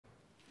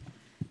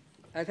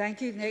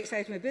Thank you. The next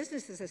item of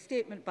business is a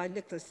statement by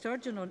Nicola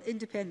Sturgeon on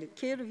independent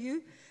care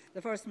review.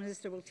 The First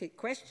Minister will take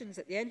questions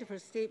at the end of her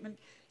statement,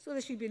 so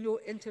there should be no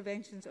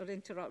interventions or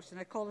interruption.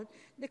 I call on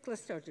Nicola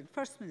Sturgeon.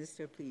 First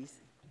Minister,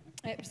 please.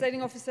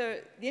 Presiding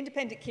Officer, the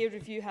Independent Care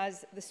Review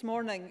has this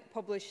morning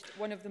published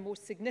one of the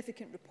most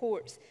significant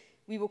reports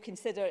we will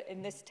consider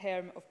in this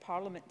term of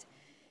Parliament.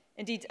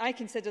 Indeed, I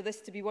consider this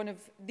to be one of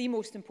the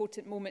most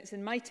important moments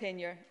in my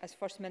tenure as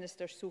First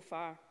Minister so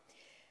far.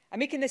 I'm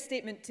making this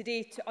statement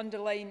today to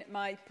underline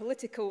my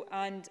political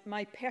and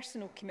my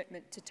personal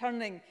commitment to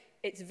turning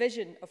its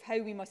vision of how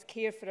we must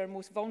care for our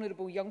most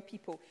vulnerable young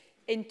people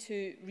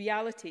into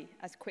reality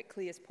as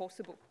quickly as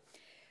possible.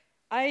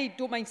 I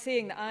don't mind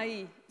saying that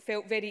I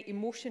felt very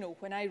emotional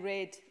when I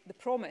read the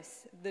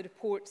promise, the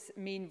report's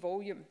main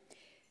volume.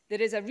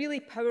 There is a really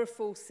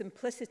powerful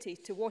simplicity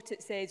to what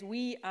it says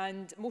we,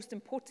 and most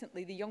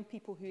importantly, the young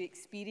people who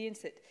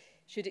experience it,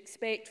 should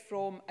expect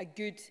from a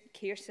good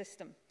care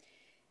system.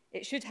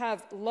 It should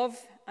have love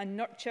and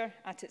nurture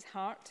at its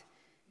heart.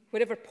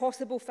 Wherever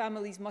possible,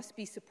 families must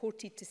be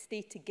supported to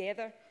stay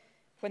together.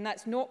 When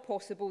that's not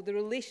possible, the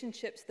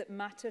relationships that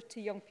matter to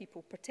young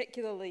people,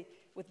 particularly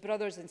with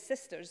brothers and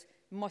sisters,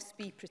 must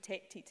be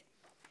protected.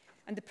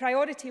 And the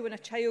priority when a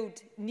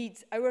child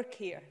needs our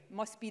care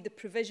must be the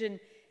provision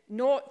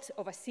not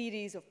of a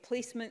series of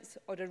placements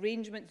or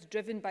arrangements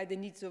driven by the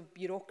needs of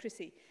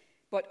bureaucracy,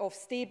 but of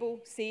stable,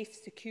 safe,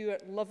 secure,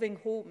 loving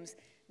homes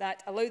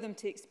that allow them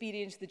to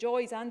experience the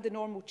joys and the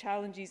normal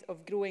challenges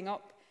of growing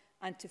up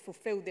and to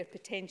fulfil their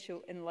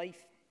potential in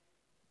life.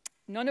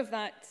 None of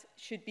that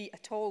should be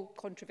at all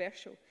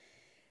controversial,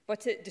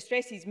 but it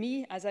distresses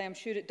me, as I am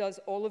sure it does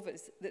all of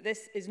us, that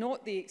this is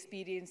not the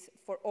experience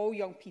for all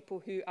young people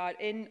who are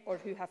in or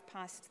who have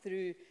passed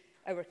through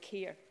our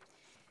care.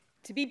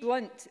 To be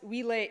blunt,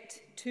 we let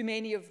too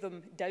many of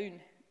them down.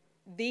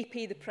 They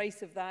pay the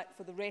price of that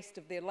for the rest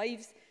of their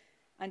lives,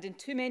 and in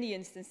too many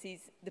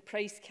instances, the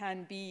price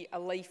can be a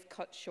life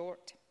cut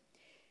short.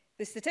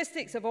 The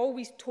statistics have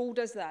always told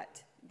us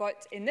that,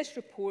 but in this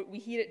report, we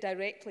hear it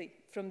directly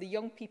from the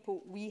young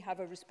people we have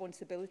a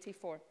responsibility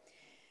for.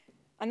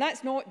 And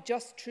that's not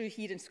just true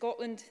here in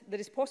Scotland. There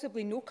is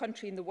possibly no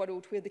country in the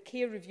world where the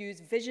Care Review's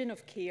vision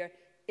of care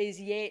is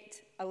yet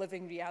a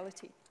living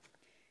reality.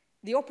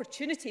 The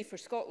opportunity for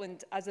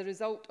Scotland as a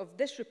result of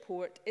this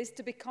report is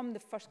to become the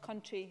first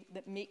country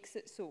that makes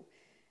it so,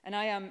 and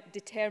I am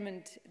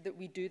determined that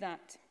we do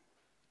that.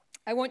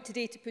 I want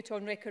today to put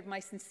on record my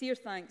sincere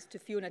thanks to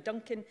Fiona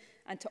Duncan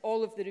and to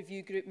all of the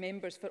review group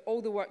members for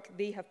all the work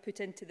they have put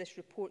into this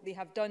report. They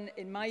have done,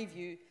 in my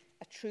view,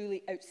 a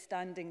truly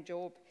outstanding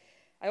job.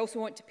 I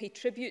also want to pay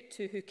tribute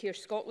to Who Cares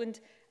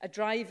Scotland, a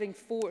driving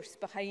force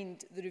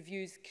behind the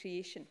review's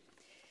creation.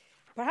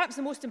 Perhaps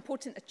the most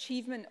important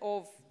achievement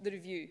of the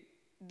review,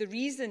 the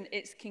reason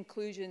its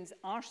conclusions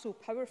are so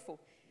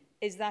powerful,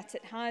 is that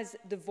it has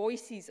the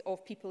voices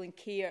of people in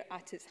care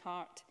at its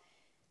heart.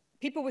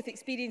 People with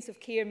experience of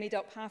care made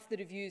up half the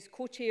review's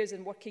co-chairs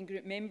and working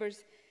group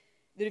members.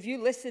 The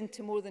review listened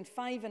to more than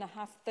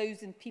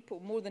 5,500 people.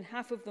 More than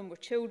half of them were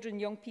children,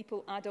 young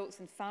people, adults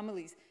and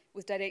families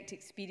with direct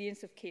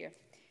experience of care.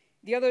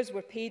 The others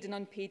were paid and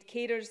unpaid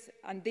carers,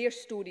 and their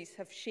stories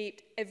have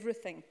shaped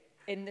everything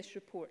in this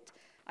report.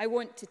 I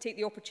want to take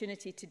the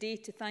opportunity today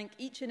to thank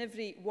each and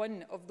every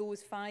one of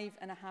those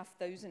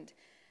 5,500.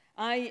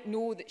 I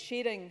know that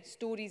sharing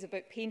stories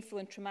about painful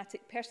and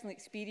traumatic personal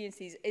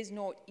experiences is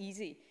not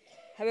easy.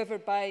 However,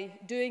 by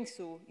doing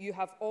so, you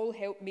have all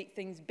helped make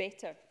things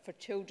better for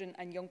children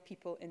and young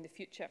people in the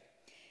future.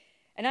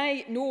 And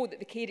I know that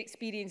the care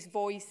experience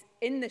voice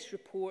in this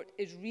report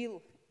is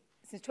real.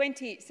 Since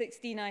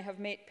 2016, I have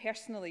met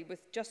personally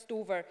with just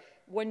over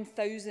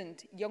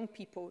 1,000 young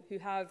people who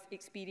have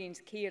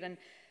experienced care, and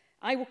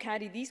I will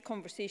carry these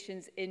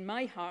conversations in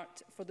my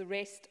heart for the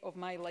rest of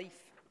my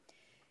life.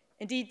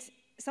 Indeed,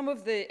 some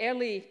of the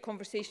early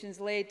conversations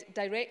led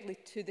directly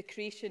to the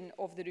creation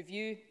of the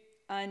review,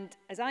 and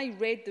as I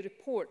read the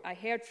report, I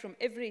heard from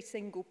every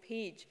single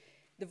page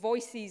the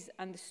voices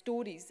and the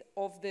stories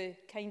of the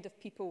kind of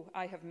people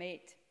I have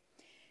met.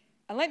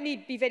 And let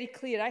me be very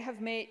clear, I have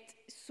met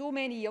so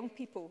many young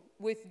people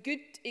with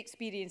good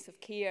experience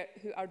of care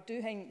who are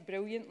doing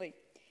brilliantly.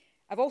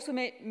 I've also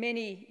met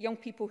many young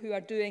people who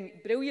are doing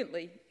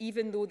brilliantly,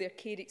 even though their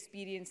care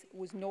experience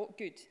was not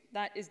good.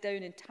 That is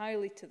down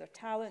entirely to their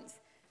talents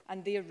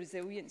and their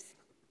resilience.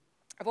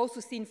 I've also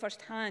seen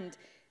firsthand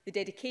the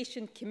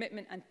dedication,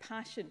 commitment and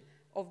passion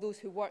of those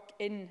who work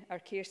in our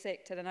care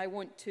sector, and I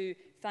want to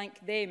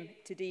thank them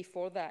today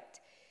for that.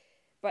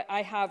 But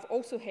I have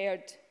also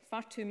heard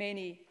far too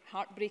many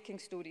heartbreaking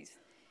stories,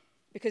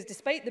 because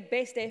despite the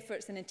best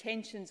efforts and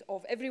intentions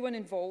of everyone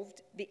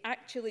involved, the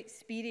actual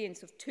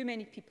experience of too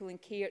many people in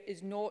care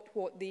is not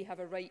what they have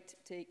a right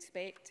to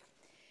expect.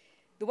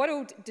 The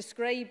world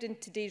described in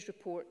today's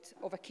report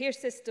of a care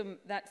system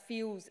that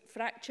feels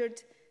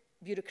fractured,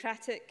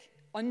 bureaucratic,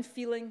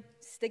 unfeeling,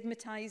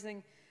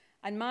 stigmatising,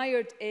 and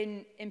mired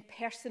in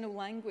impersonal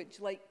language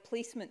like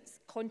placements,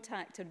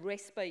 contact and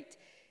respite,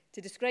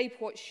 to describe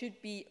what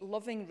should be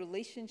loving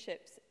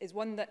relationships is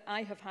one that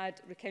I have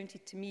had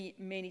recounted to me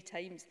many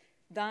times.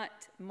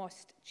 That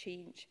must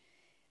change.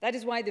 That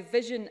is why the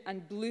vision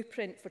and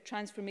blueprint for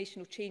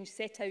transformational change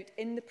set out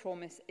in the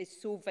promise is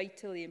so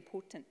vitally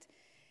important.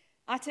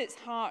 At its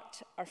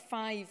heart are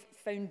 5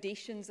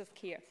 foundations of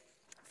care.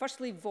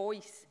 Firstly,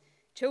 voice.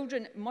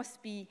 Children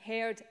must be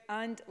heard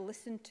and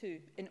listened to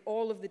in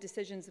all of the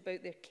decisions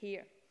about their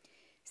care.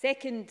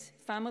 Second,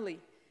 family.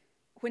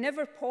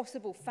 Whenever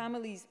possible,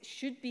 families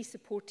should be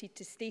supported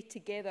to stay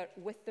together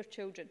with their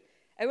children.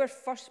 Our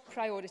first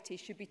priority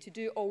should be to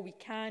do all we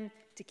can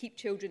to keep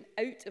children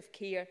out of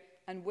care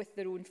and with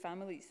their own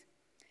families.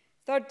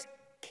 Third,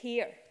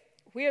 care.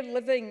 Where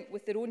living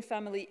with their own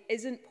family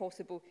isn't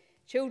possible,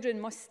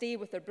 children must stay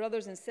with their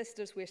brothers and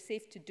sisters where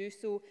safe to do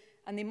so,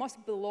 and they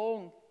must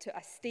belong to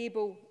a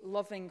stable,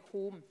 loving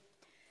home.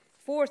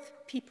 Fourth,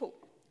 people.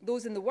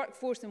 Those in the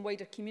workforce and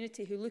wider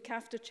community who look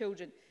after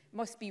children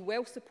must be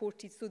well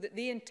supported so that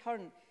they in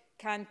turn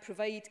can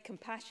provide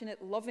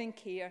compassionate, loving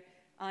care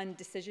and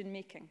decision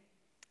making.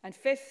 And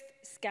fifth,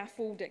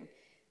 scaffolding.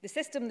 The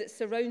system that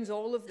surrounds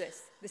all of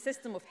this, the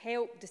system of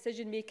help,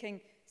 decision making,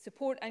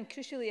 support and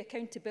crucially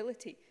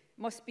accountability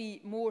must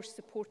be more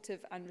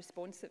supportive and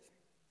responsive.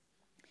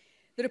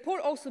 The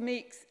report also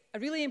makes a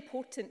really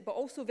important but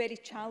also very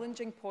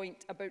challenging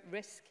point about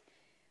risk.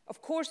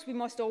 Of course, we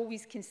must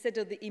always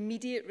consider the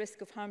immediate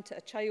risk of harm to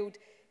a child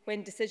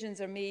when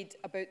decisions are made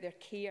about their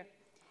care.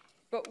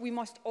 But we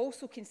must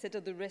also consider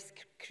the risk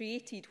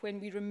created when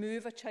we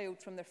remove a child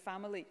from their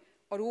family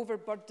or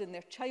overburden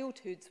their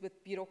childhoods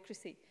with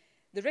bureaucracy.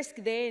 The risk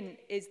then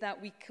is that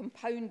we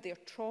compound their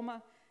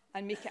trauma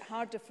and make it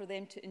harder for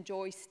them to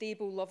enjoy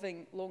stable,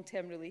 loving,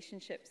 long-term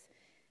relationships.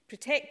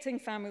 Protecting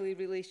family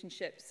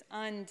relationships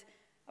and,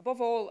 above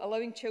all,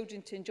 allowing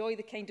children to enjoy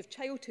the kind of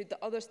childhood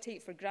that others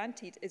take for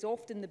granted is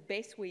often the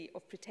best way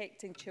of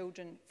protecting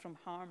children from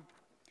harm.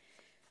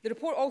 The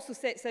report also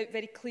sets out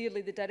very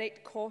clearly the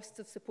direct costs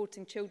of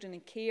supporting children in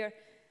care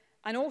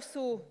and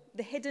also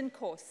the hidden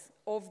costs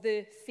of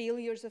the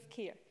failures of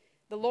care,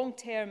 the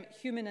long-term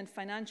human and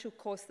financial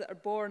costs that are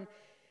borne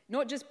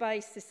not just by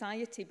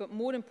society, but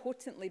more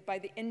importantly by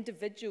the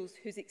individuals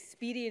whose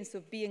experience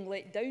of being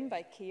let down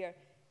by care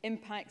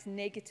impacts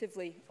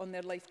negatively on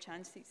their life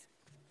chances.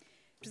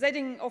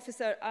 Presiding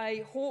Officer,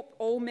 I hope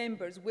all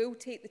members will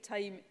take the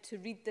time to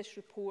read this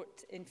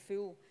report in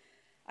full.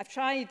 I've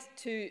tried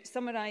to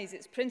summarise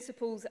its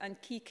principles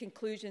and key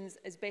conclusions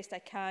as best I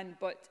can,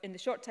 but in the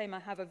short time I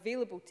have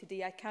available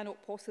today, I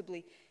cannot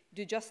possibly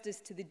do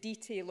justice to the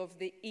detail of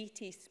the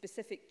 80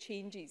 specific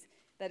changes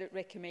that it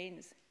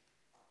recommends.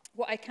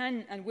 What I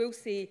can and will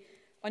say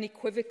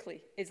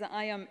unequivocally is that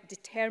I am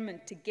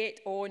determined to get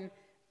on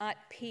at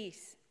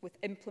pace with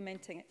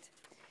implementing it.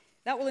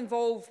 That will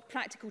involve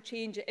practical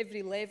change at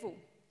every level,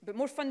 but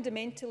more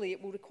fundamentally,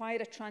 it will require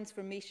a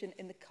transformation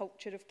in the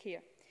culture of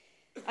care.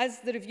 As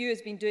the review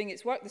has been doing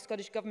its work, the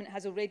Scottish Government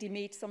has already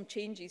made some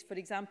changes, for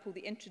example,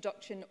 the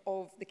introduction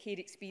of the Care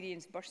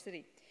Experience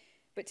bursary.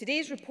 But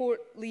today's report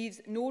leaves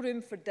no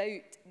room for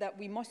doubt that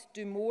we must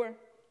do more,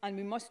 and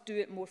we must do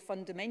it more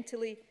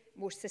fundamentally,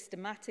 more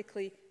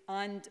systematically,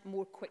 and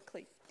more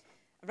quickly.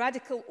 A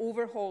radical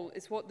overhaul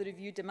is what the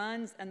review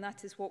demands, and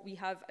that is what we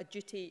have a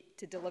duty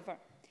to deliver.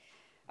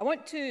 I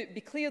want to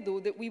be clear, though,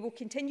 that we will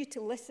continue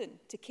to listen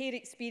to care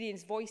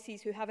experience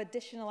voices who have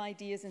additional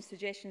ideas and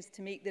suggestions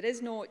to make. There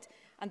is not,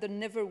 and there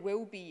never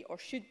will be, or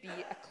should be,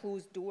 a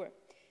closed door.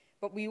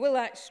 But we will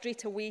act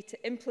straight away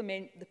to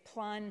implement the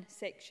plan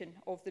section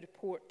of the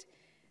report.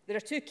 There are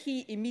 2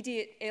 key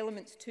immediate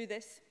elements to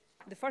this.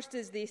 The first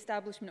is the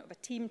establishment of a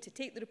team to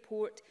take the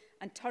report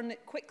and turn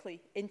it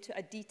quickly into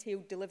a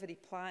detailed delivery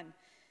plan.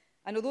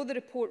 And although the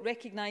report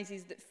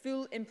recognises that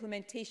full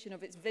implementation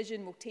of its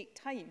vision will take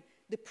time,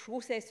 the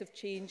process of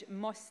change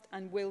must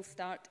and will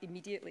start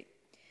immediately.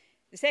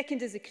 The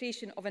second is the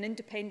creation of an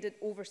independent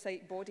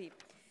oversight body.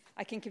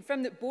 I can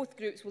confirm that both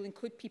groups will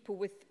include people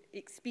with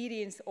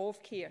experience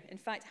of care. In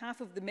fact,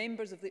 half of the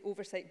members of the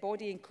oversight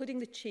body,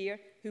 including the chair,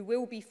 who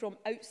will be from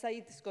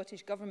outside the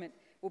Scottish Government,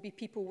 will be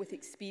people with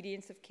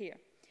experience of care.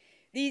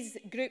 These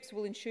groups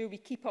will ensure we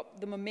keep up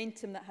the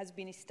momentum that has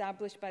been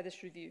established by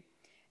this review.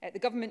 The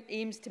Government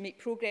aims to make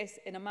progress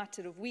in a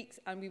matter of weeks,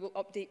 and we will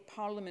update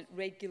Parliament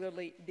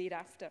regularly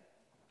thereafter.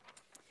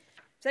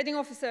 Presiding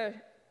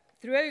Officer,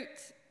 throughout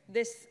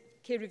this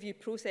care review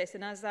process,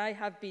 and as I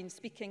have been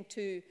speaking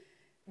to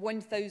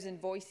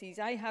 1,000 voices,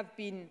 I have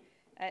been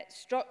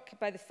struck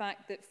by the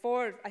fact that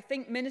for, I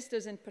think,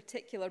 ministers in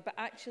particular, but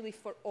actually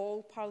for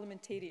all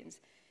parliamentarians,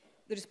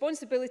 the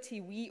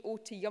responsibility we owe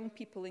to young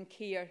people in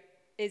care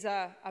is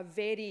a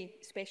very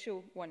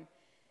special one.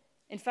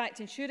 In fact,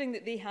 ensuring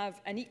that they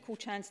have an equal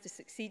chance to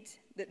succeed,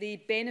 that they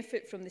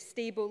benefit from the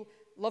stable,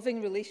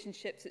 loving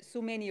relationships that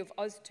so many of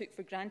us took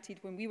for granted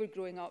when we were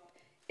growing up,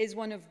 is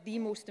one of the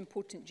most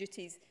important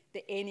duties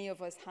that any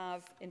of us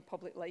have in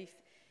public life.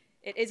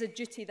 It is a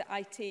duty that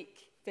I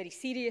take very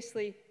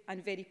seriously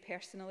and very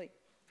personally.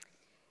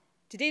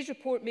 Today's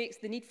report makes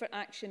the need for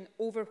action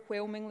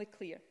overwhelmingly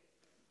clear.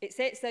 It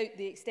sets out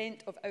the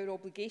extent of our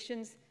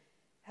obligations,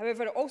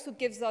 However, it also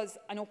gives us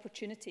an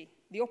opportunity,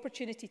 the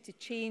opportunity to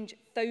change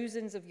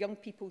thousands of young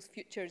people's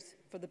futures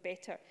for the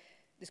better.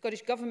 The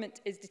Scottish Government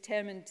is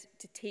determined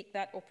to take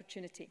that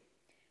opportunity.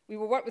 We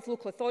will work with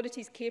local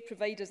authorities, care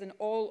providers and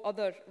all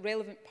other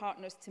relevant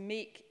partners to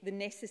make the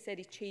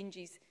necessary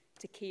changes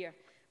to care.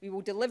 We will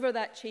deliver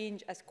that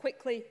change as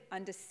quickly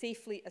and as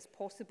safely as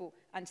possible,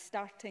 and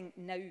starting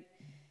now.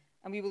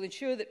 And we will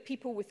ensure that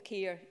people with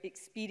care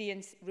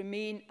experience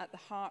remain at the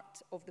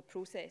heart of the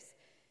process.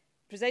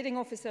 Presiding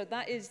Officer,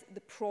 that is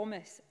the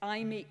promise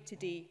I make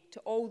today to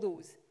all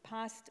those,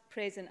 past,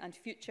 present and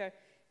future,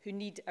 who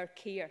need our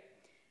care.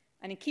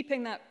 And in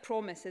keeping that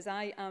promise, as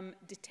I am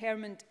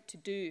determined to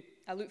do,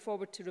 I look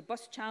forward to a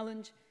robust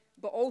challenge,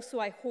 but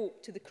also I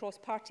hope to the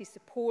cross-party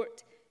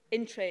support,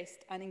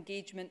 interest and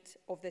engagement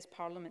of this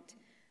Parliament.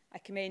 I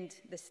commend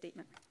this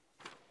statement.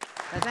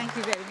 Thank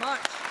you very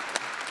much.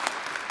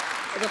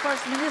 The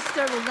First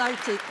Minister will now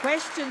take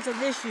questions on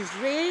the issues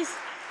raised.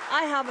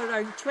 I have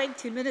around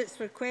 20 minutes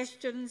for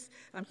questions.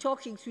 I'm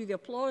talking through the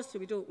applause so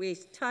we don't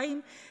waste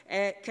time.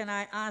 Can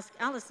I ask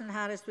Alison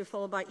Harris to be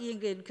followed by Ian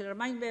Gray? And can I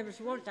remind members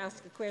who want to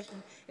ask a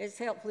question, it's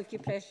helpful if you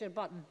press your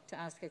button to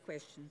ask a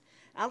question.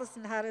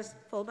 Alison Harris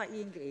followed by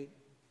Ian Gray.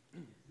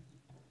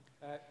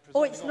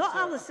 Oh, it's not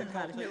Alison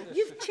Harris. No.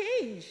 You've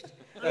changed.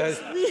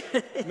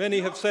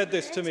 Many have said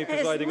this to me,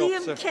 Presiding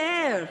Officer.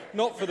 Kerr.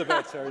 Not for the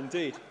better,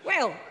 indeed.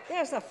 Well,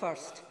 there's a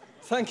first.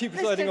 Thank you,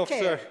 Presiding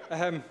Officer.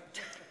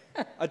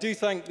 I do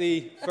thank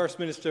the First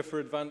Minister for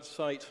advance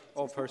sight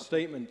of her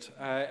statement,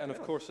 and of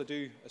course I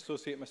do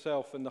associate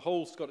myself and the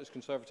whole Scottish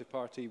Conservative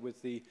Party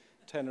with the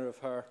tenor of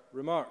her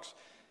remarks.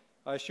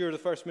 I assure the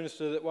First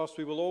Minister that whilst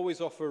we will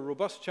always offer a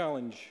robust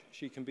challenge,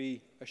 she can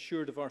be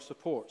assured of our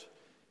support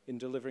in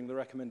delivering the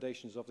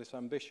recommendations of this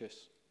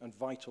ambitious and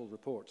vital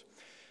report.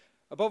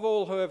 Above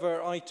all,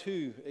 however, I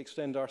too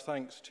extend our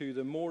thanks to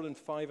the more than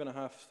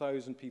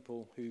 5,500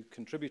 people who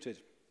contributed.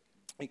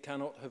 It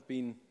cannot have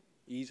been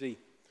easy.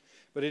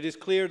 But it is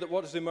clear that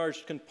what has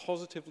emerged can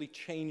positively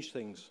change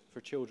things for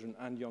children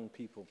and young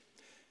people.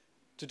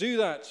 To do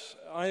that,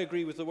 I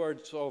agree with the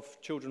words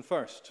of Children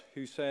First,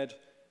 who said,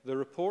 "The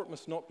report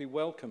must not be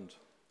welcomed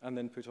and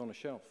then put on a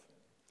shelf."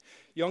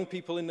 Young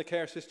people in the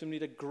care system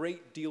need a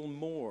great deal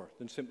more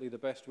than simply the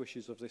best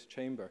wishes of this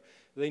chamber.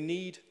 They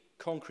need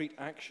concrete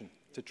action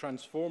to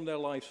transform their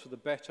lives for the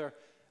better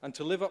and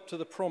to live up to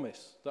the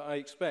promise that I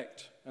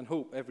expect and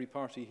hope every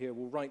party here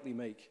will rightly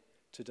make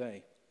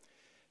today.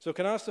 So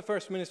can I ask the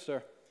First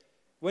Minister,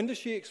 when does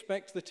she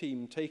expect the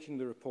team taking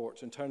the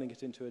report and turning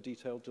it into a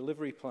detailed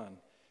delivery plan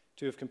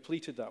to have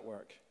completed that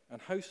work? And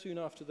how soon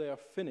after they are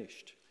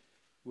finished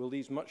will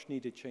these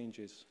much-needed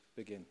changes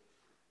begin?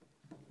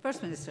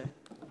 First Minister.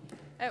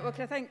 Well,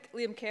 can I thank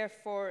Liam Kerr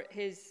for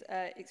his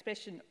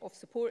expression of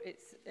support.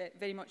 It's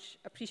very much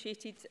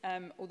appreciated,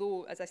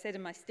 although, as I said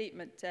in my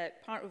statement,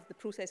 part of the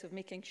process of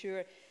making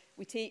sure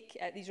we take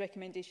these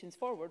recommendations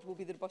forward will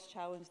be the robust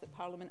challenge that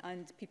Parliament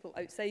and people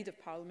outside of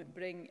Parliament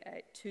bring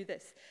to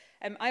this.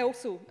 I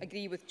also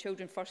agree with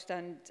Children First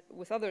and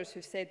with others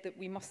who said that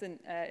we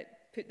mustn't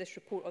put this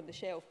report on the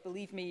shelf.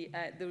 Believe me,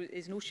 there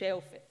is no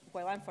shelf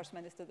while I'm First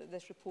Minister that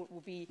this report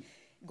will be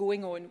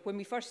going on. When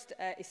we first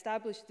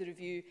established the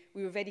review,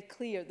 we were very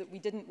clear that we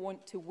didn't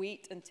want to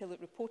wait until it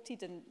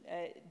reported and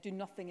do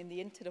nothing in the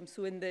interim.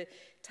 So in the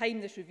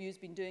time this review has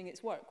been doing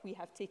its work, we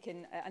have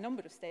taken a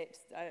number of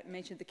steps. I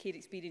mentioned the care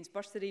experience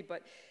bursary,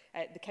 but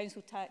the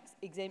council tax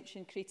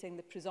exemption, creating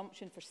the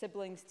presumption for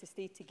siblings to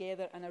stay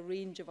together, and a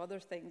range of other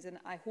things. And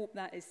I hope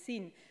that is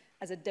seen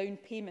as a down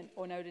payment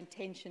on our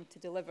intention to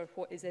deliver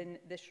what is in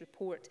this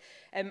report.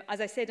 As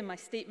I said in my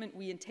statement,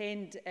 we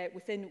intend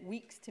within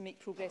weeks to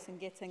make progress in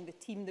getting the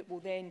team that will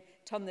then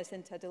turn this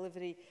into a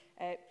delivery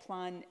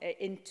plan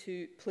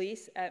into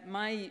place.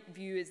 My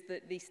view is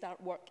that they start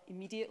work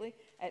immediately.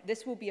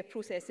 This will be a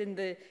process. In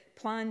the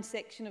plan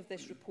section of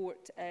this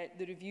report,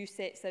 the review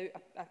sets out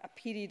a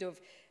period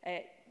of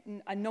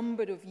a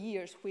number of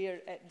years where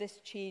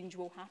this change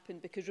will happen,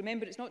 because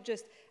remember, it's not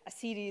just a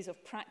series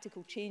of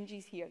practical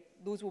changes here.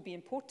 Those will be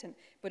important,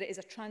 but it is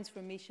a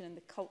transformation in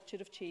the culture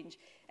of change.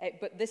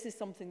 But this is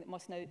something that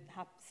must now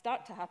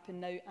start to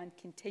happen now and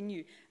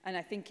continue. And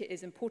I think it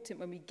is important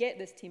when we get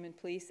this team in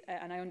place,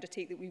 and I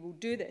undertake that we will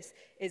do this,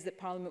 is that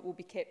Parliament will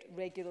be kept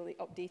regularly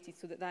updated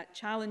so that that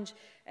challenge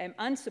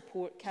and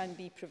support can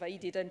be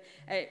provided. And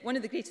one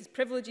of the greatest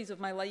privileges of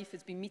my life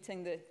has been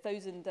meeting the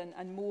 1,000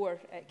 and more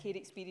care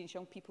experience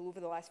young people over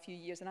the last few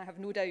years, and I have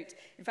no doubt,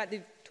 in fact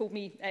they've told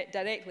me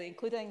directly,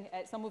 including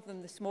some of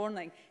them this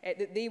morning,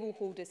 that they will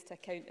hold us to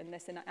account in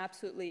this, and I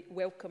absolutely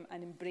welcome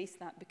and embrace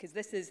that, because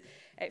this is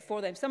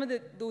for them. Some of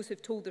those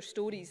who've told their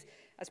stories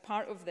as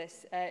part of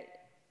this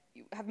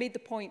have made the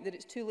point that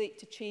it's too late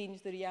to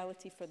change the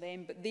reality for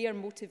them, but they are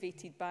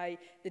motivated by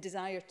the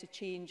desire to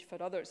change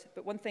for others.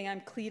 But one thing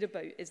I'm clear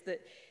about is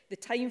that the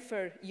time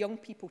for young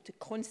people to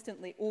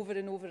constantly, over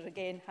and over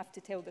again, have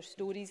to tell their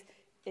stories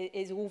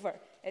is over.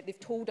 They've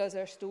told us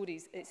our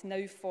stories. It's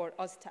now for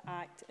us to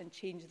act and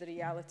change the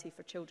reality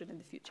for children in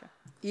the future.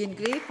 Ian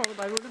Gray, followed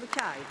by Rhoda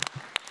Mackay.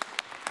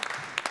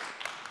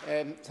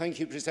 Thank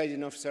you,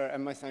 Presiding Officer,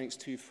 and my thanks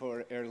too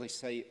for early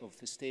sight of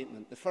the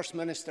statement. The First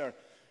Minister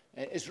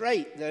is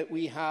right that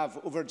we have,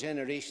 over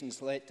generations,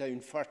 let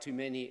down far too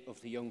many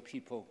of the young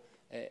people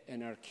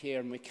in our care,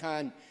 and we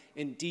can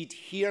indeed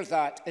hear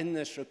that in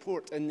this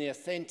report, in the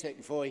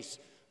authentic voice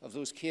of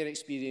those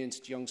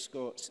care-experienced young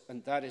Scots,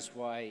 and that is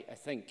why I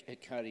think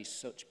it carries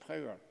such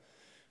power.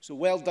 So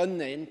well done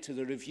then to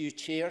the review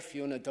chair,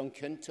 Fiona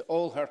Duncan, to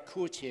all her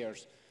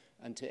co-chairs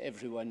and to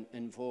everyone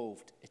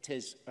involved. It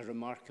is a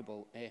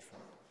remarkable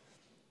effort.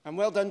 And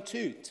well done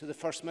too to the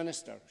First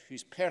Minister,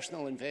 whose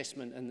personal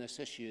investment in this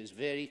issue is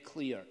very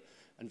clear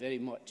and very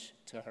much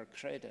to her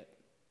credit.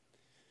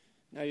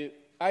 Now,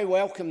 I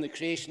welcome the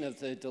creation of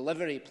the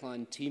delivery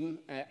plan team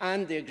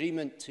and the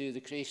agreement to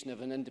the creation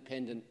of an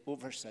independent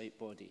oversight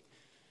body.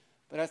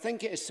 But I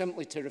think it is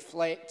simply to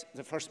reflect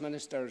the First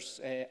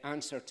Minister's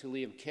answer to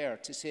Liam Kerr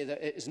to say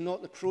that it is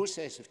not the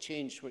process of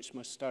change which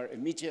must start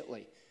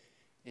immediately.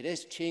 It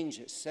is change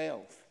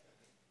itself.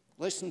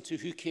 Listen to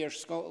Who Cares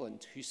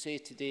Scotland, who say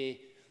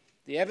today,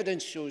 the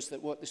evidence shows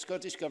that what the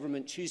Scottish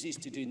Government chooses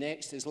to do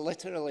next is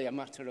literally a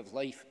matter of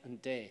life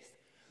and death.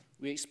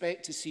 We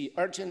expect to see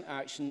urgent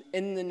action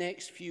in the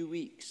next few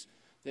weeks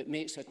that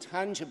makes a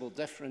tangible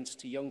difference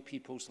to young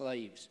people's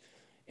lives.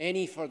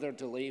 Any further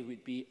delay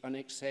would be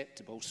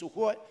unacceptable. So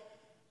what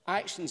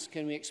actions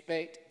can we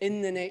expect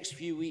in the next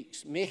few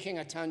weeks, making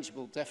a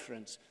tangible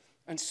difference?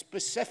 And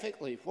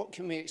specifically, what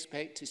can we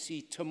expect to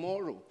see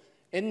tomorrow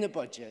in the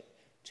budget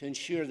to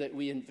ensure that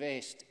we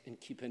invest in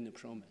keeping the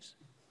promise?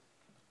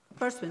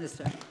 First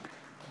Minister.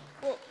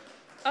 Well,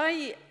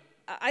 I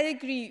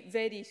agree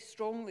very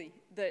strongly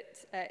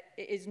that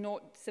it is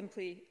not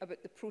simply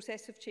about the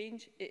process of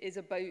change, it is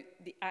about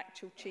the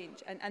actual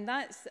change. And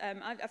that's,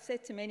 I've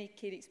said to many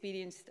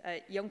care-experienced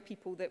young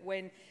people that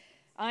when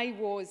I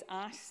was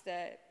asked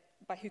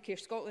by Who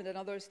Cares Scotland and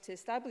others to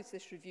establish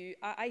this review,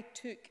 I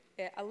took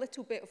a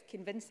little bit of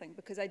convincing,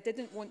 because I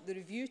didn't want the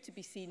review to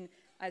be seen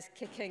as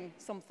kicking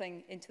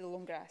something into the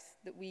long grass,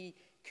 that we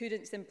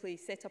couldn't simply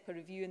set up a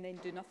review and then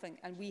do nothing.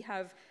 And we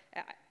have,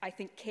 I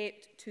think,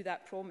 kept to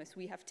that promise.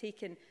 We have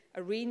taken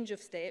a range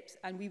of steps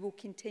and we will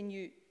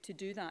continue to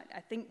do that. I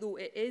think, though,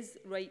 it is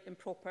right and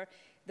proper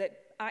that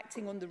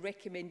acting on the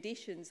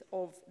recommendations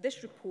of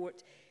this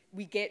report,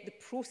 we get the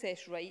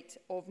process right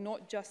of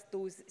not just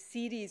those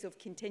series of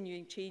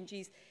continuing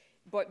changes,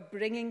 but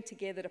bringing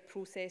together a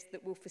process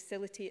that will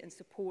facilitate and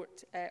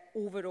support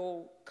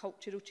overall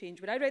cultural change.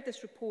 When I read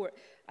this report,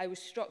 I was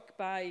struck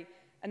by,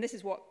 and this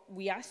is what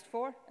we asked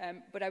for,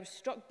 but I was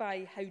struck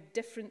by how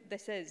different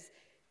this is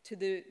to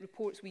the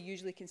reports we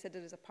usually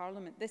consider as a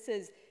parliament. This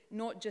is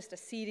not just a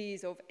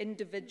series of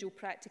individual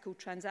practical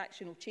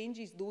transactional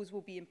changes, those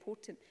will be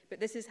important, but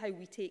this is how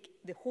we take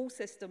the whole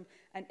system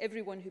and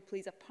everyone who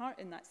plays a part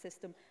in that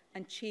system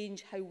and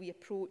change how we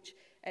approach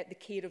the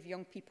care of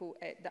young people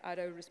that are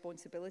our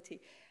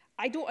responsibility.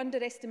 I don't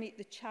underestimate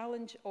the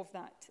challenge of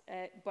that,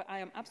 but I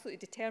am absolutely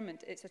determined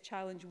it's a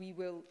challenge we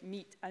will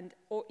meet, and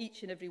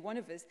each and every one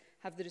of us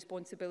have the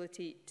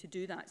responsibility to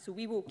do that. So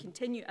we will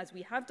continue, as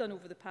we have done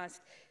over the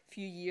past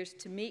few years,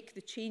 to make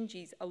the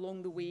changes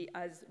along the way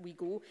as we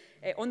go.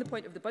 On the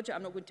point of the budget,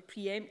 I'm not going to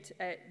preempt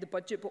the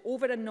budget, but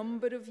over a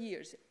number of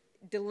years,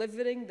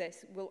 delivering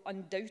this will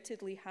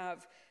undoubtedly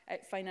have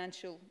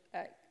financial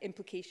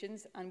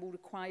implications and will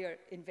require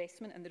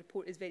investment, and the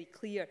report is very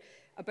clear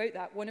about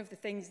that. One of the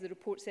things the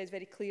report says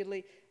very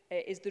clearly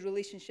is the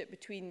relationship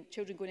between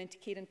children going into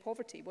care and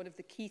poverty. One of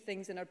the key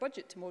things in our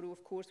budget tomorrow,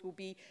 of course, will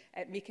be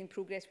making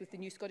progress with the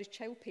new Scottish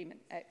Child Payment,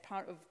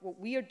 part of what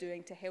we are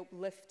doing to help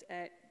lift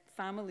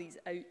families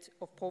out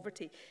of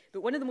poverty.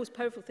 But one of the most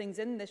powerful things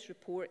in this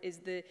report is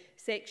the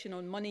section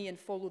on money and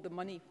follow the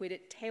money, where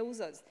it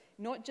tells us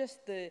not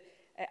just the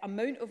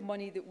amount of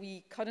money that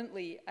we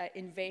currently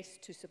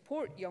invest to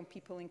support young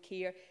people in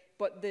care,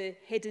 but the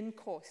hidden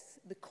costs,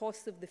 the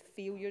costs of the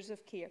failures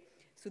of care.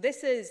 So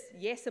this is,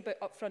 yes, about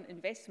upfront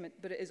investment,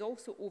 but it is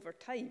also over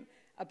time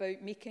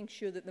about making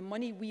sure that the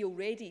money we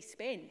already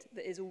spend,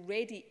 that is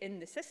already in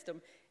the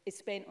system, is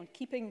spent on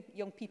keeping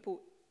young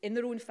people in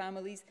their own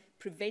families,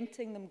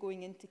 preventing them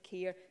going into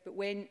care, but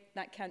when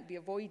that can't be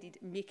avoided,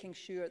 making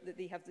sure that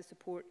they have the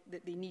support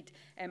that they need.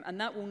 And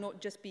that will not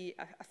just be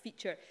a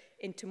feature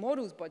in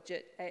tomorrow's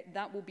budget,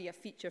 that will be a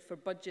feature for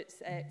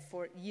budgets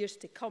for years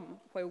to come,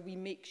 while we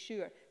make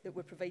sure that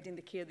we're providing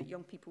the care that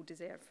young people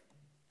deserve.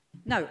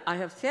 Now, I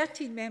have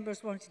 13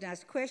 members wanting to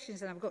ask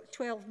questions, and I've got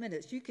 12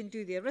 minutes. You can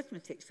do the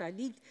arithmetic, so I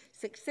need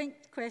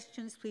succinct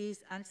questions,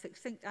 please, and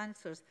succinct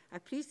answers. I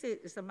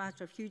appreciate it's a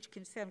matter of huge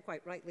concern,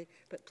 quite rightly,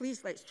 but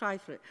please, let's try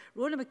for it.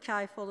 Rona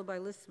Mackay, followed by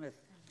Liz Smith.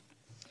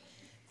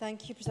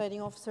 Thank you,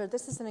 Presiding Officer.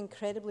 This is an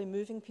incredibly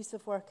moving piece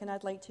of work, and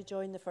I'd like to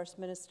join the First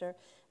Minister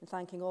in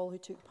thanking all who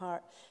took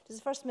part. Does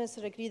the First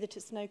Minister agree that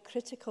it's now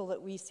critical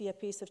that we see a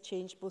pace of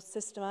change both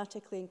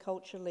systematically and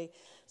culturally,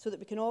 so that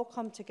we can all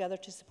come together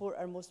to support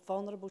our most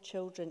vulnerable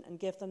children and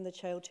give them the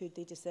childhood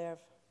they deserve?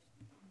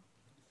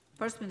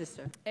 First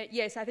Minister.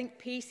 Yes, I think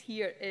pace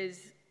here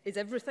is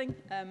everything.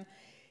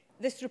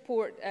 This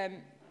report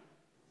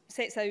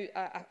sets out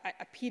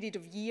a period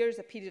of years,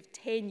 a period of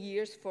 10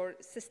 years for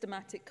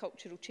systematic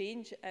cultural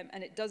change,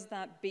 and it does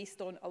that based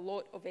on a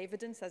lot of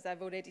evidence. As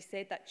I've already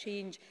said, that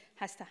change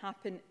has to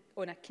happen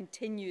on a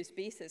continuous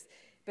basis.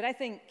 But I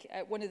think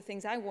one of the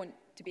things I want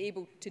to be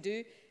able to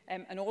do,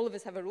 and all of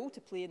us have a role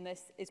to play in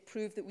this, is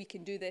prove that we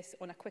can do this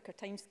on a quicker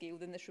timescale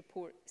than this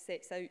report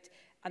sets out.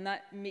 And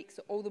that makes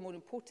it all the more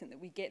important that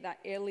we get that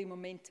early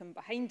momentum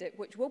behind it,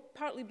 which will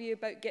partly be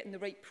about getting the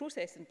right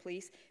process in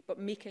place, but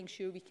making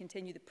sure we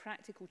continue the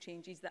practical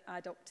changes that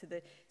add up to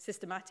the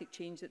systematic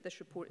change that this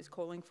report is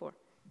calling for.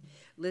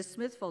 Liz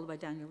Smith, followed by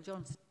Daniel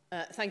Johnson.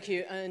 Thank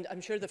you, and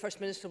I'm sure the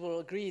First Minister will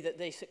agree that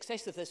the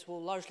success of this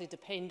will largely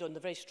depend on the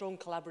very strong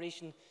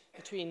collaboration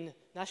between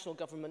national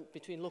government,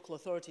 between local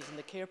authorities and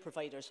the care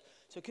providers.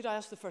 So could I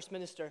ask the First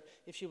Minister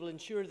if she will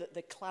ensure that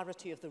the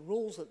clarity of the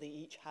roles that they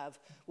each have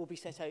will be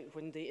set out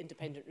when the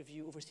independent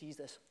review oversees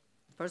this?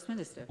 First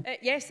Minister.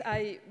 Yes,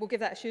 I will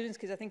give that assurance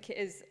because I think it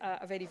is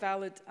a very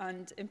valid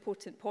and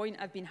important point.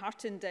 I've been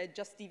heartened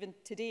just even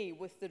today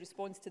with the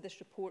response to this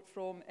report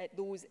from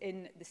those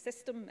in the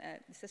system.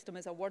 The system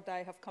is a word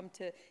I have come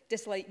to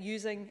dislike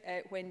using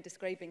when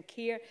describing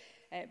care,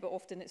 but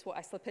often it's what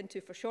I slip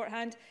into for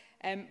shorthand.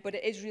 But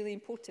it is really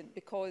important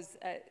because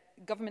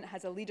government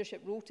has a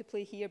leadership role to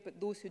play here,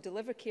 but those who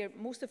deliver care,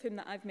 most of whom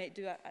that I've met,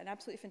 do an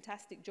absolutely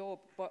fantastic job.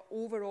 But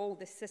overall,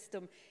 the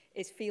system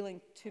is failing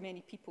too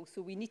many people.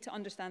 So we need to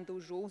understand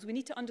those roles. We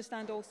need to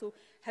understand also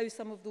how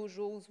some of those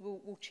roles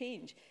will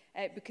change.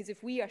 Because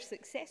if we are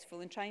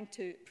successful in trying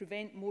to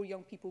prevent more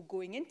young people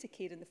going into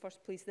care in the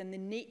first place, then the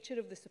nature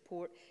of the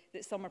support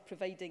that some are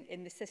providing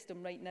in the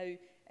system right now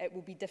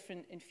will be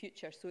different in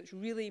future. So it's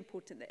really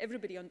important that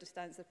everybody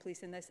understands their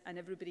place in this and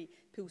everybody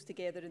pulls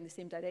together in the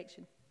same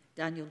direction.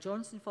 Daniel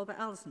Johnson, followed by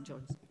Alison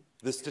Johnson.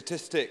 The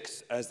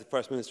statistics, as the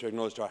First Minister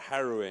acknowledged, are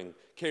harrowing.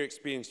 Care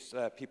experienced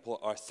people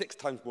are 6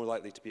 times more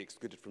likely to be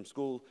excluded from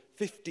school,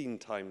 15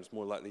 times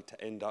more likely to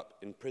end up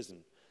in prison.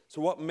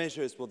 So what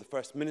measures will the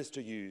First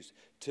Minister use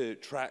to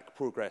track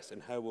progress,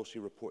 and how will she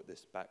report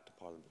this back to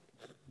Parliament?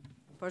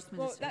 First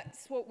Minister. Well,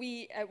 that's what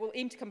we will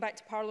aim to come back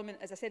to Parliament,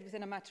 as I said,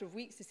 within a matter of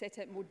weeks, to set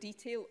out more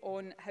detail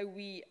on how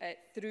we,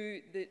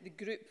 through the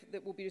group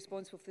that will be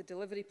responsible for the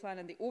delivery plan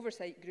and the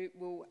oversight group,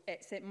 will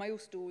set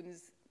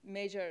milestones,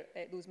 measure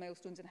those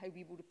milestones and how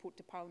we will report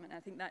to Parliament. And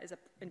I think that is an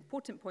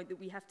important point that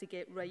we have to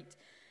get right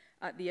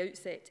at the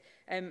outset.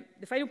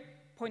 The final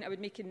point I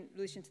would make in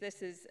relation to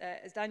this is,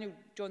 as Daniel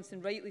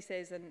Johnson rightly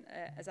says, and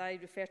as I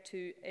refer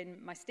to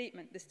in my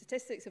statement, the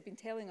statistics have been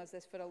telling us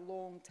this for a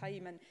long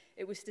time, and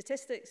it was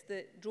statistics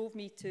that drove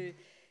me to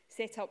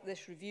set up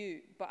this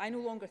review. But I no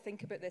longer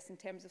think about this in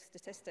terms of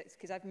statistics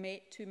because I've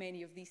met too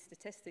many of these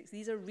statistics.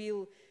 These are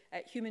real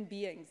human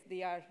beings.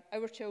 They are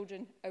our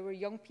children, our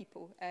young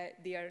people.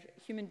 They are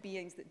human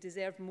beings that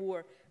deserve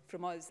more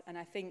from us, and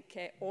I think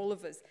all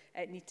of us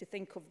need to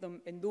think of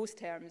them in those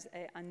terms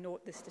and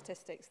not the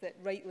statistics that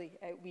rightly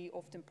we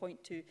often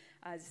point to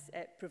as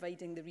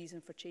providing the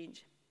reason for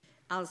change.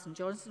 Alison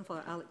Johnson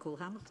for Alec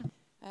Cole-Hamilton.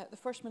 The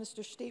First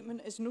Minister's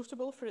statement is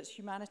notable for its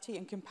humanity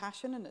and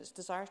compassion and its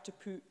desire to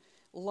put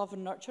love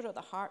and nurture at the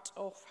heart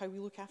of how we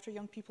look after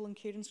young people in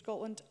care in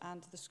Scotland,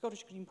 and the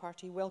Scottish Green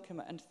Party welcome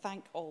it and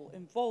thank all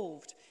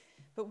involved.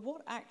 But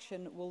what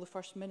action will the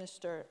First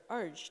Minister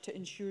urge to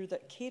ensure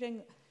that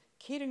caring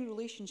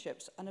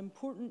relationships and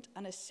important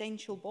and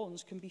essential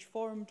bonds can be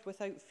formed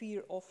without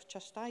fear of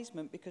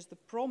chastisement? Because the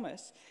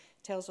promise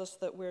tells us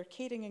that where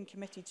caring and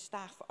committed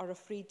staff are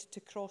afraid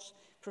to cross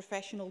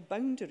professional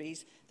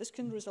boundaries, this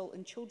can result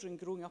in children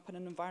growing up in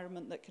an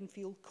environment that can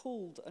feel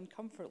cold and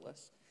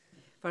comfortless.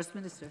 First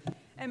Minister.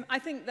 I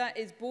think that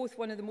is both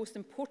one of the most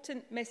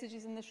important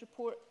messages in this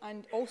report,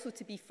 and also,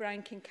 to be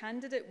frank and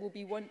candid, will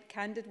be one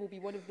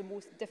of the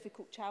most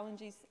difficult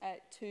challenges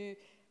to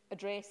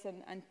address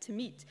and to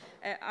meet.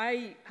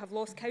 I have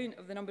lost count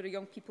of the number of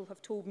young people who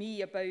have told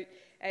me about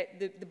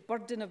the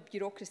burden of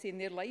bureaucracy in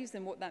their lives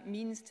and what that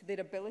means to their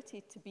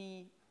ability to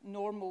be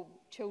normal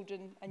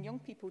children and young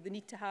people. They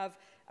need to have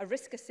a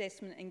risk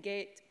assessment and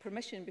get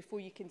permission before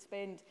you can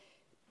spend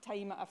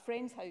time at a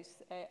friend's house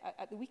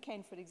at the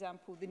weekend, for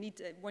example. They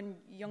need, one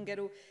young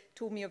girl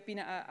told me of being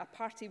at a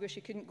party where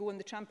she couldn't go on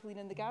the trampoline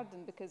in the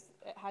garden because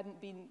it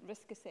hadn't been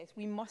risk assessed.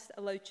 We must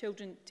allow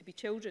children to be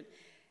children.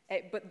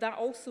 But that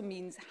also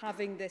means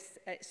having this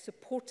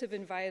supportive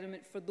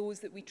environment for those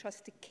that we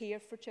trust to care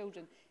for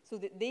children, so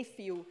that they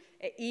feel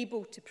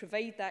able to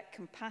provide that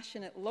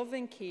compassionate,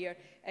 loving care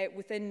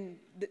within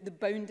the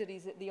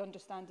boundaries that they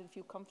understand and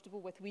feel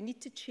comfortable with. We need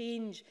to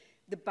change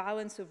the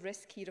balance of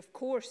risk here. Of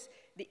course,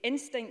 the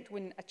instinct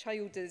when a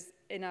child is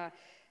in a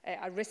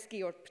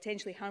risky or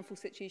potentially harmful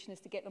situation is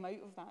to get them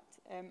out of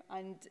that.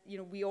 And you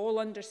know, we all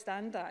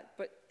understand that,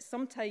 but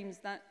sometimes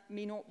that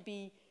may not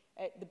be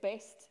the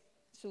best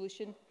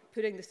solution.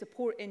 Putting the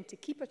support in to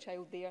keep a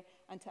child there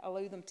and to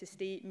allow them to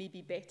stay may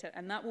be better.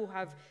 And that will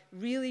have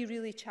really,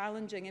 really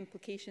challenging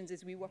implications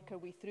as we work our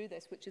way through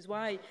this, which is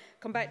why I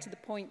come back to the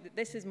point that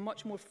this is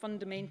much more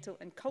fundamental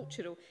and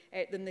cultural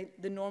than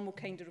the normal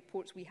kind of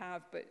reports we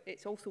have. But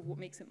it's also what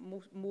makes it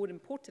more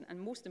important and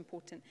most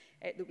important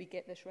that we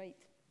get this right.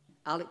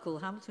 Alec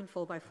Cole-Hamilton,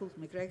 followed by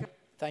Fulton McGregor.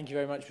 Thank you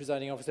very much,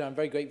 Presiding Officer. I'm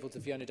very grateful to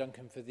Fiona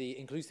Duncan for the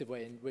inclusive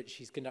way in which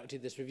she's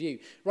conducted this review.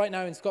 Right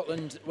now in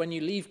Scotland, when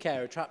you leave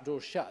care, a trapdoor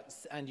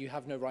shuts and you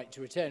have no right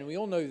to return. And we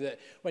all know that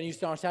when you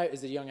start out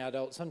as a young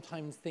adult,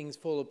 sometimes things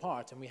fall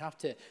apart and we have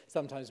to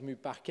sometimes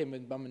move back in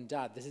with mum and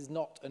dad. This is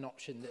not an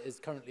option that is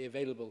currently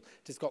available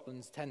to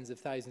Scotland's tens of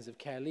thousands of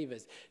care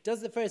leavers.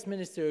 Does the First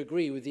Minister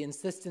agree with the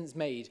insistence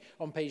made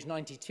on page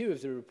 92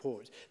 of the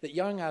report that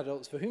young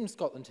adults for whom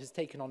Scotland has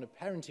taken on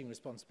a parenting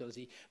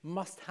responsibility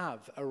must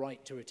have a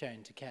right to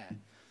return to care?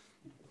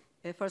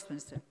 First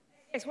Minister.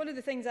 Yes, one of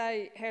the things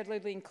I heard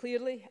loudly and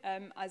clearly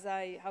as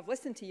I have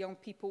listened to young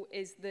people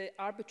is the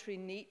arbitrary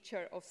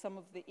nature of some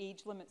of the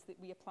age limits that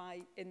we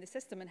apply in the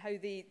system and how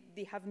they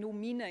have no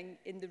meaning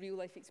in the real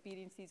life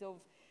experiences of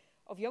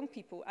young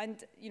people.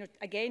 And, you know,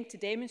 again, to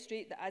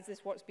demonstrate that as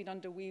this work's been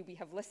underway, we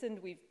have listened.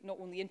 We've not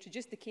only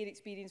introduced the care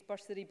experience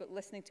bursary, but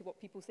listening to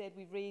what people said,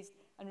 we've raised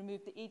and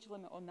removed the age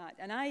limit on that.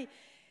 And I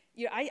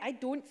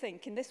don't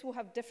think, and this will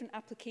have different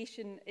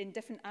application in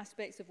different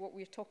aspects of what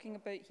we're talking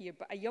about here,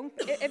 but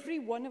every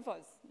one of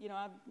us, you know,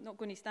 I'm not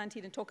going to stand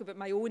here and talk about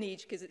my own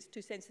age because it's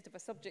too sensitive a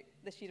subject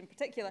this year in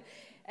particular,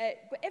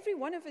 but every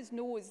one of us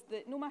knows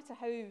that no matter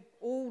how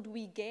old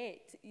we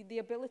get, the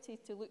ability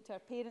to look to our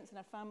parents and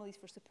our families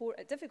for support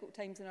at difficult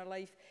times in our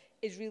life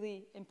is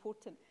really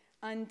important.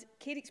 And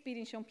care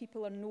experience young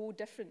people are no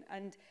different.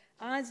 And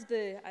as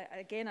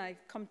again,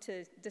 I've come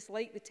to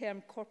dislike the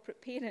term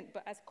corporate parent,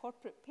 but as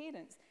corporate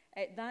parents,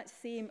 that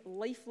same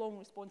lifelong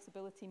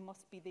responsibility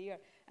must be there.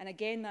 And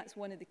again, that's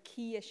one of the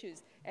key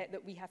issues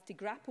that we have to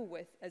grapple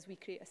with as we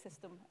create a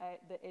system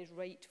that is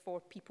right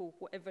for people,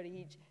 whatever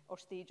age or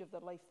stage of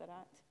their life they're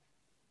at.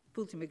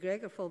 Fulton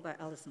McGregor, followed by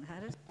Alison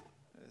Harris.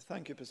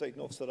 Thank you,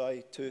 Presiding Officer. I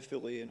too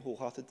fully and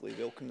wholeheartedly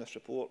welcome this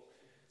report.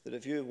 The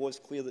review was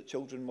clear that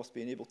children must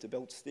be able to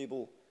build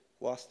stable,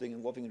 lasting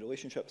and loving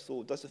relationships.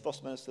 So does the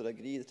First Minister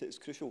agree that it is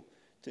crucial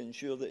to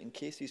ensure that in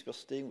cases where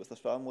staying with a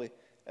family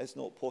is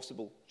not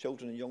possible,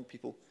 children and young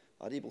people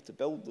are able to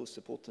build those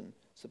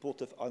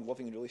supportive and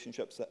loving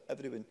relationships that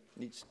everyone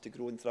needs to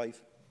grow and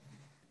thrive?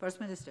 First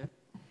Minister.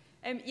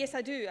 Yes,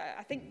 I do.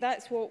 I think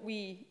that's what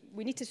we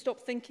need to stop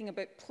thinking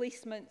about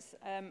placements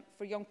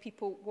for young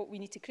people. What we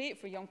need to create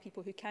for young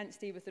people who can't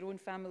stay with their own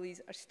families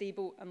are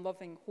stable and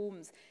loving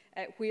homes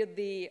where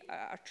they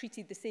are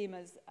treated the same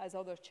as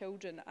other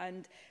children.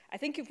 And I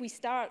think if we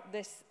start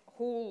this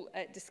whole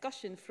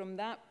discussion from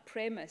that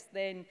premise,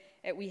 then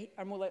we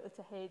are more likely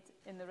to head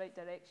in the right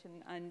direction,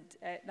 and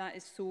that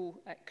is so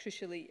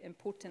crucially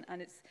important,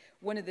 and it's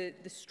one of the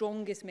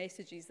strongest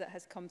messages that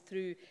has come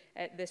through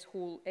this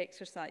whole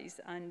exercise.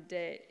 And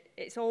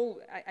it's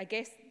all, I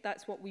guess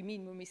that's what we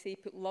mean when we say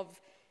put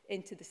love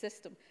into the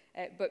system,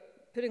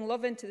 but putting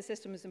love into the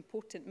system is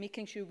important.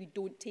 Making sure we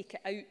don't take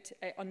it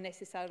out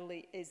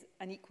unnecessarily is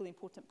an equally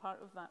important part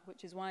of that,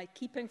 which is why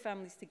keeping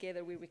families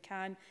together where we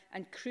can,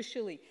 and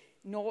crucially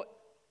not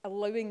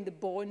allowing the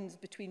bonds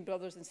between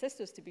brothers and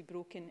sisters to be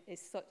broken,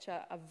 is such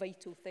a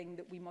vital thing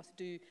that we must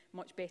do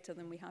much better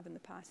than we have in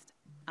the past.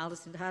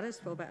 Alison Harris,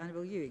 followed by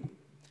Annabel Ewing.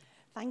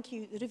 Thank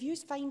you. The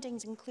review's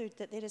findings include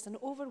that there is an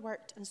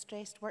overworked and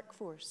stressed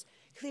workforce.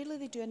 Clearly,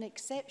 they do an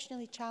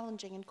exceptionally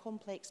challenging and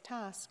complex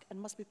task and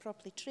must be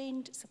properly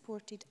trained,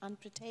 supported and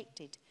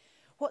protected.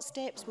 What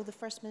steps will the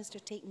First Minister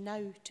take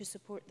now to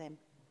support them?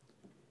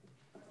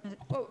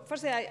 Well,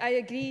 firstly, I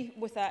agree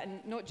with that,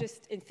 and not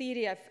just in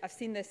theory. I've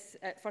seen this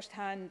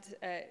firsthand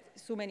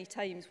so many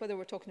times, whether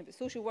we're talking about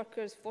social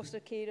workers, foster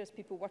carers,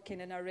 people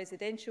working in our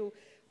residential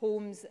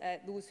homes,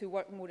 those who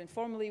work more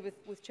informally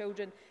with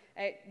children.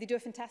 They do a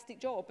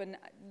fantastic job. And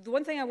the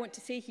one thing I want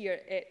to say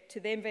here to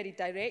them very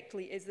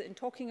directly is that in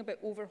talking about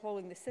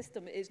overhauling the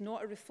system, it is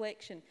not a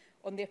reflection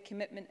on their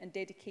commitment and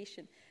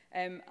dedication.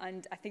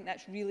 And I think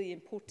that's really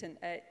important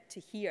to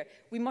hear.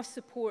 We must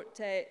support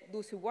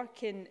those who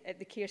work in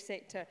the care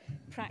sector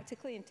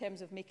practically in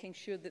terms of making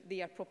sure that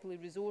they are properly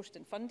resourced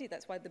and funded.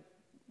 That's why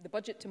the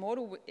budget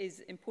tomorrow is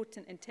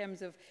important in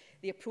terms of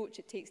the approach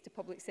it takes to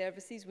public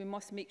services. We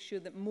must make sure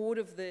that more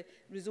of the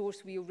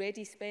resource we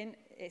already spend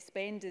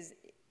is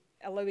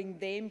allowing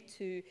them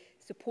to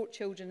support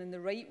children in the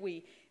right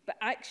way. But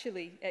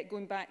actually,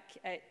 going back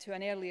to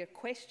an earlier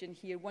question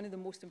here, one of the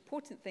most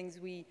important things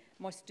we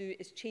must do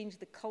is change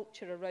the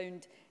culture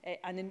around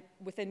and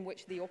within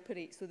which they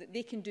operate, so that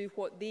they can do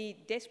what they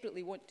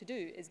desperately want to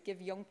do, is give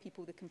young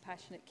people the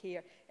compassionate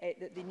care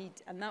that they need.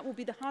 And that will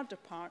be the harder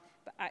part,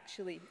 but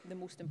actually the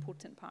most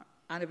important part.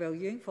 Annabel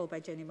Ewing, followed by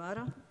Jenny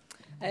Mara.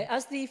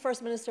 As the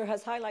First Minister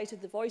has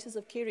highlighted, the voices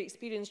of care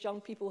experienced young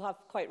people have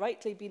quite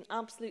rightly been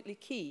absolutely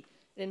key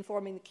in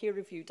informing the care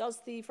review. Does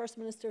the First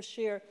Minister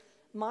share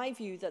my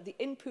view that the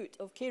input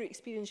of care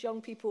experienced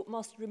young people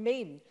must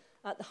remain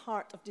at the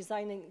heart of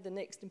designing the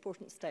next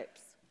important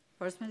steps?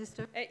 First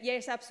Minister.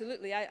 Yes,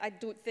 absolutely. I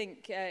don't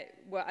think,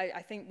 well,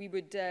 I think we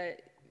would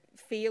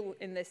fail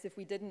in this if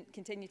we didn't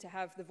continue to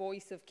have the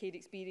voice of care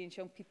experienced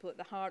young people at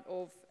the heart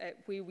of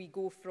where we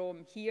go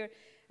from here.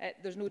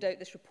 There's no doubt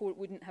this report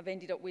wouldn't have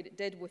ended up where it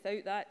did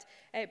without that.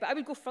 But I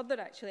would go further,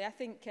 actually. I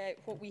think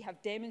what we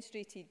have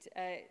demonstrated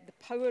the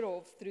power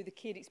of through the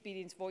care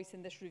experience voice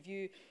in this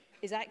review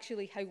is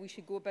actually how we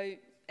should go about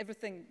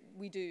everything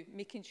we do,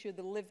 making sure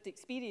the lived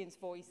experience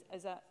voice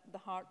is at the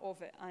heart of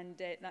it.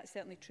 And that's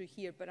certainly true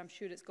here, but I'm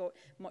sure it's got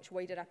much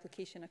wider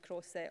application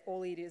across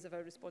all areas of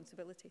our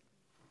responsibility.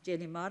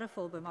 Jenny Mara,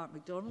 followed by Mark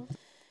MacDonald.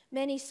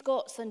 Many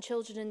Scots and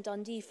children in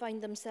Dundee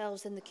find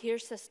themselves in the care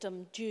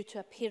system due to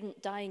a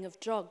parent dying of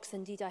drugs.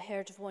 Indeed, I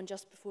heard of one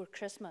just before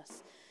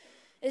Christmas.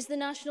 Is the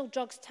National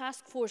Drugs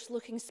Task Force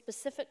looking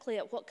specifically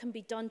at what can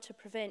be done to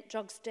prevent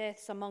drugs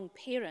deaths among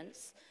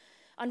parents?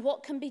 And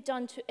what can be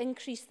done to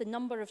increase the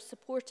number of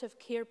supportive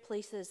care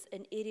places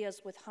in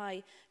areas with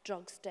high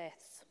drugs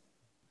deaths?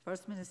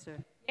 First Minister.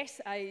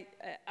 Yes, I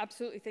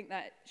absolutely think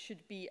that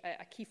should be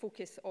a key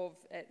focus of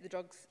the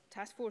Drugs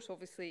Task Force.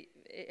 Obviously,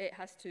 it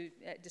has to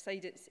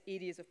decide its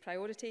areas of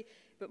priority,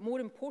 but more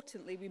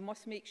importantly, we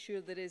must make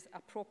sure there is a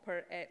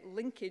proper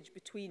linkage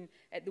between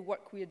the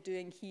work we are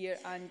doing here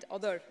and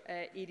other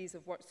areas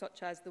of work,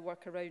 such as the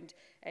work around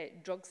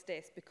drugs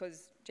deaths,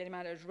 because Jenny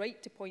Mara is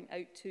right to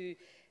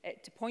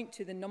point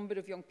to the number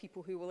of young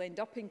people who will end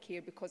up in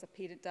care because a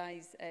parent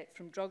dies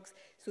from drugs.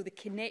 So the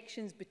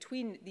connections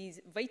between these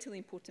vitally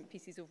important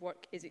pieces of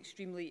work is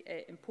extremely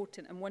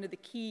important, and one of the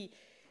key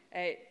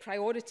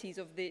priorities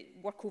of the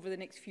work over the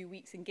next few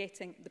weeks in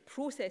getting the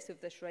process of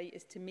this right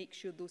is to make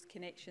sure those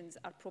connections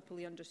are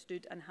properly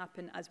understood and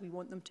happen as we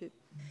want them to.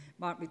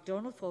 Mark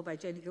MacDonald, followed by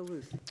Jenny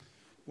Gilruth.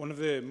 One of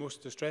the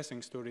most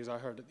distressing stories I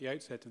heard at the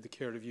outset of the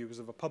care review was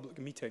of a public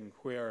meeting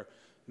where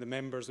the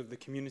members of the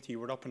community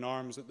were up in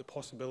arms at the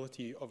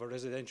possibility of a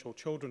residential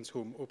children's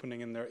home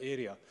opening in their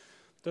area.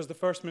 Does the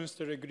First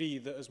Minister agree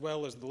that, as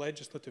well as the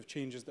legislative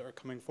changes that are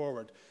coming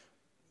forward,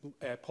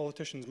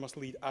 politicians must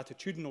lead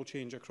attitudinal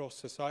change across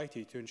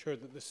society to ensure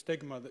that the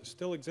stigma that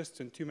still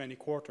exists in too many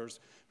quarters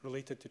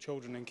related to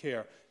children in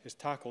care is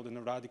tackled and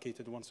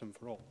eradicated once and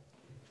for all?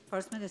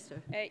 First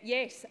Minister.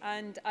 Yes,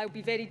 and I'll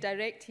be very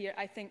direct here.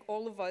 I think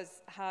all of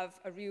us have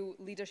a real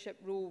leadership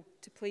role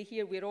to play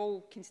here. We're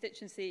all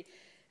constituency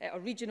or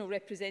regional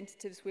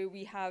representatives where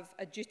we have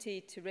a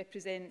duty to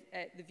represent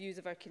the views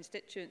of our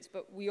constituents,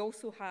 but we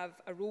also have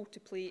a role to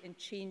play in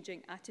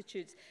changing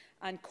attitudes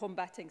and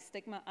combating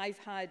stigma. I've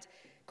had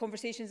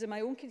conversations in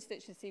my own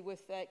constituency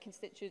with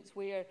constituents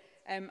where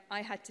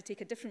I had to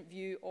take a different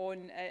view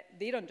on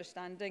their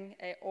understanding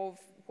of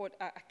what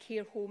a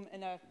care home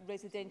in a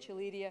residential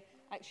area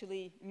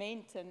actually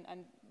meant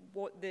and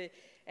what the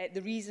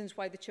reasons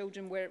why the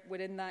children were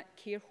in that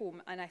care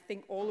home. And I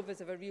think all of us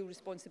have a real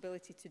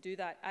responsibility to do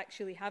that.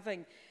 Actually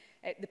having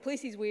the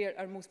places where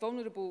our most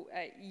vulnerable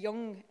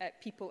young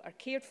people are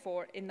cared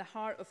for in the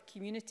heart of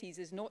communities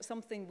is not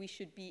something we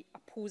should be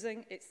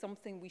opposing. It's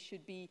something we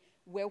should be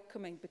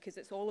welcoming, because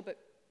it's all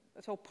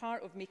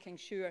part of making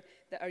sure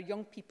that our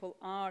young people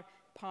are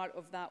part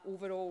of that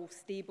overall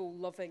stable,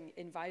 loving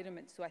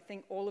environment. So I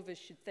think all of us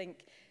should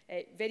think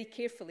very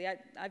carefully.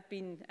 I've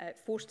been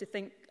forced to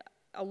think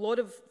a lot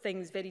of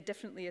things very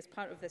differently as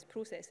part of this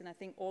process, and I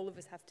think all of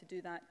us have to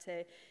do that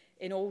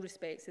in all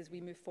respects as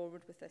we move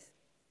forward with this.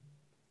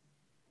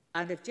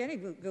 And if Jenny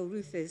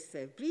Gilruth is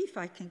brief,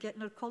 I can get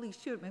in her colleague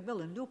Stuart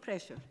McMillan. No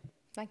pressure.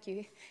 Thank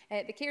you.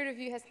 The care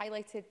review has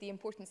highlighted the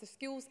importance of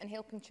schools in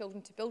helping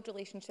children to build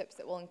relationships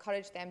that will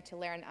encourage them to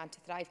learn and to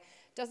thrive.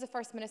 Does the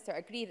First Minister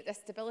agree that this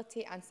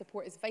stability and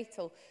support is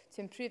vital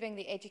to improving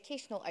the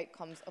educational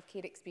outcomes of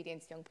care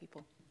experienced young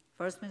people?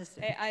 First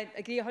Minister. I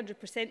agree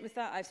 100% with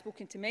that. I've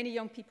spoken to many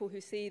young people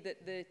who say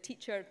that the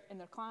teacher in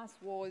their class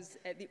was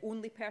the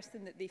only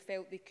person that they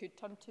felt they could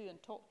turn to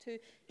and talk to.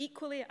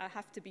 Equally, I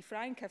have to be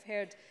frank, I've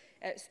heard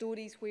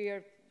stories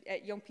where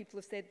young people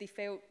have said they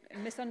felt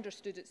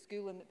misunderstood at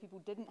school and that people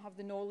didn't have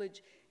the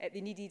knowledge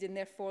they needed, and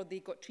therefore they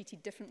got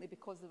treated differently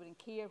because they were in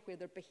care, where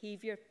their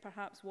behaviour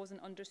perhaps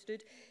wasn't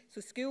understood.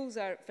 So schools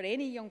are, for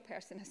any young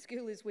person, a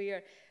school is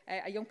where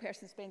a young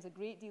person spends a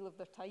great deal of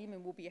their time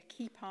and will be a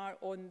key part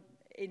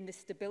in the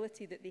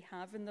stability that they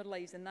have in their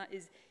lives, and that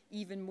is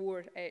even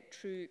more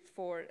true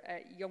for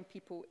young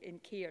people in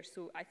care.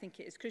 So I think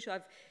it is crucial.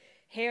 I've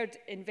heard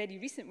in very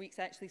recent weeks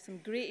actually some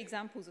great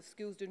examples of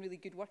schools doing really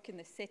good work in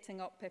this,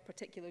 setting up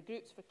particular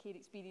groups for care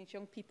experienced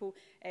young people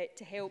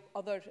to help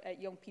other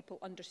young people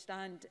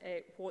understand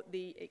what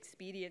they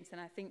experience. And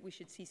I think we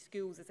should see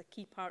schools as a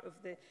key part of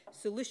the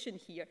solution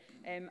here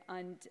and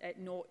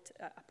not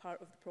a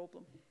part of the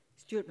problem.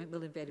 Stuart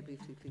McMillan, very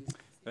briefly, please.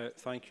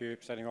 Thank you,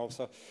 Presiding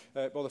Officer.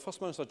 Well, the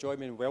First Minister joined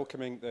me in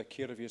welcoming the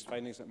care review's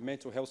findings that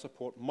mental health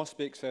support must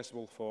be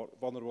accessible for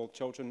vulnerable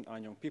children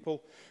and young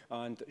people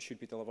and should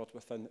be delivered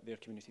within their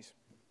communities.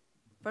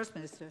 First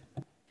Minister.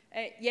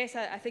 Yes,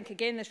 I think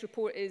again this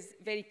report is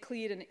very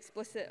clear and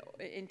explicit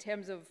in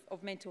terms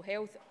of mental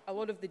health. A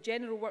lot of the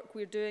general work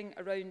we're doing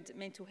around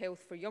mental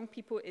health for young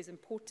people is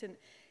important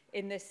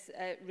in this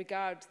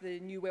regard. The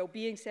new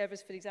wellbeing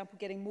service, for example,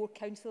 getting more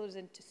counsellors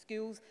into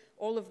schools,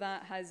 all of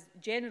that has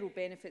general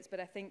benefits,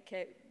 but I think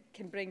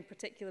can bring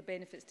particular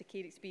benefits to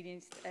care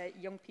experienced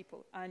young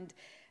people. And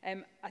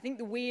I think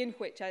the way in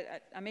which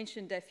I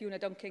mentioned Fiona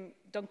Duncan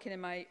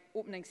in my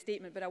opening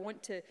statement, but I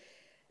want to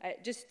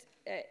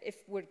if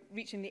we're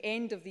reaching the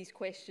end of these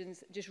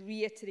questions, just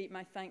reiterate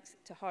my thanks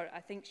to her. I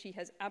think she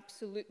has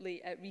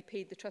absolutely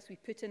repaid the trust we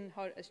put in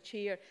her as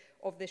chair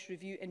of this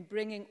review in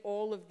bringing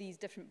all of these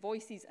different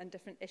voices and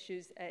different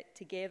issues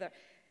together.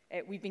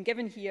 We've been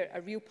given here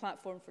a real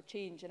platform for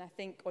change, and I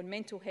think on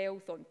mental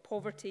health, on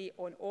poverty,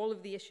 on all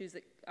of the issues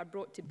that are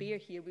brought to bear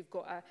here, we've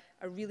got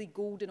a really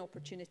golden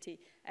opportunity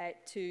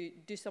to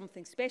do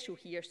something special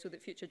here so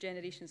that future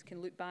generations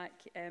can look back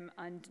and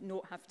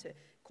not have to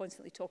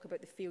constantly talk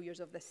about the failures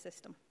of this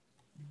system.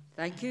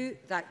 Thank you.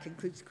 That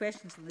concludes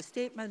questions on the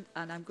statement,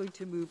 and I'm going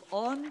to move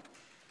on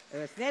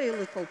with very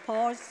little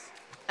pause.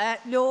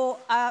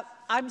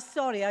 I'm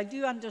sorry, I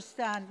do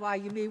understand why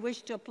you may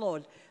wish to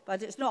applaud,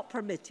 but it's not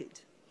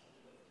permitted.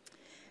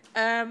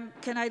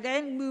 Can I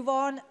then move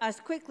on as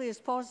quickly as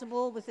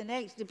possible with the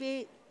next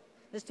debate?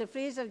 Mr.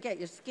 Fraser, get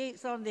your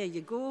skates on. There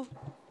you go.